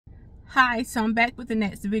Hi, so I'm back with the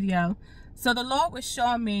next video. So the Lord was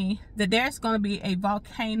showing me that there's going to be a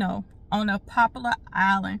volcano on a popular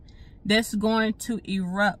island that's going to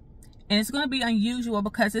erupt. And it's going to be unusual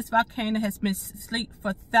because this volcano has been asleep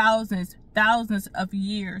for thousands of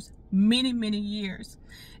years, many years.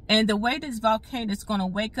 And the way this volcano is going to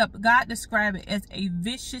wake up, God described it as a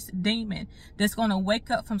vicious demon that's going to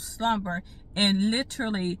wake up from slumber and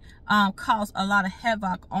literally cause a lot of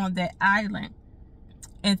havoc on that island.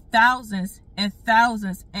 And thousands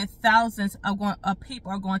of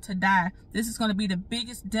people are going to die. This is going to be the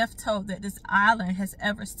biggest death toll that this island has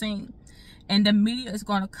ever seen. And the media is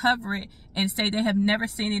going to cover it and say they have never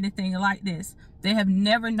seen anything like this. They have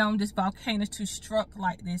never known this volcano to struck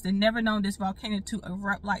like this. They never known this volcano to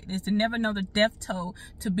erupt like this. They never know the death toll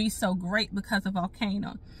to be so great because of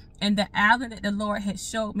volcano. And the island that the Lord had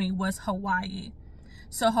showed me was Hawaii.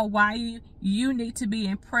 So Hawaii, you need to be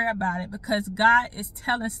in prayer about it because God is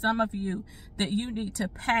telling some of you that you need to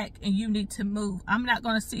pack and you need to move. I'm not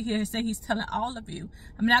going to sit here and say he's telling all of you.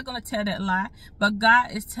 I'm not going to tell that lie. But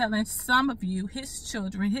God is telling some of you, his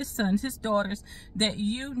children, his sons, his daughters, that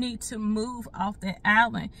you need to move off that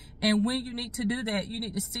island. And when you need to do that, you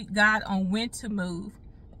need to seek God on when to move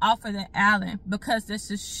off of that island. Because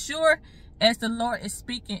this is sure as the Lord is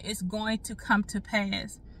speaking, it's going to come to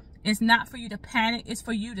pass. It's not for you to panic. It's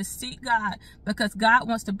for you to seek God because God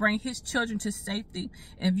wants to bring his children to safety.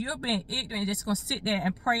 If you're being ignorant, just going to sit there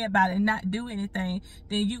and pray about it and not do anything,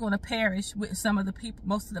 then you're going to perish with some of the people,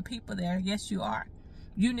 most of the people there. Yes, you are.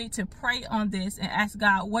 You need to pray on this and ask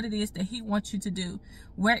God what it is that he wants you to do.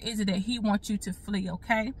 Where is it that he wants you to flee,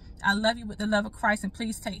 okay? I love you with the love of Christ, and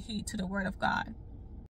please take heed to the word of God.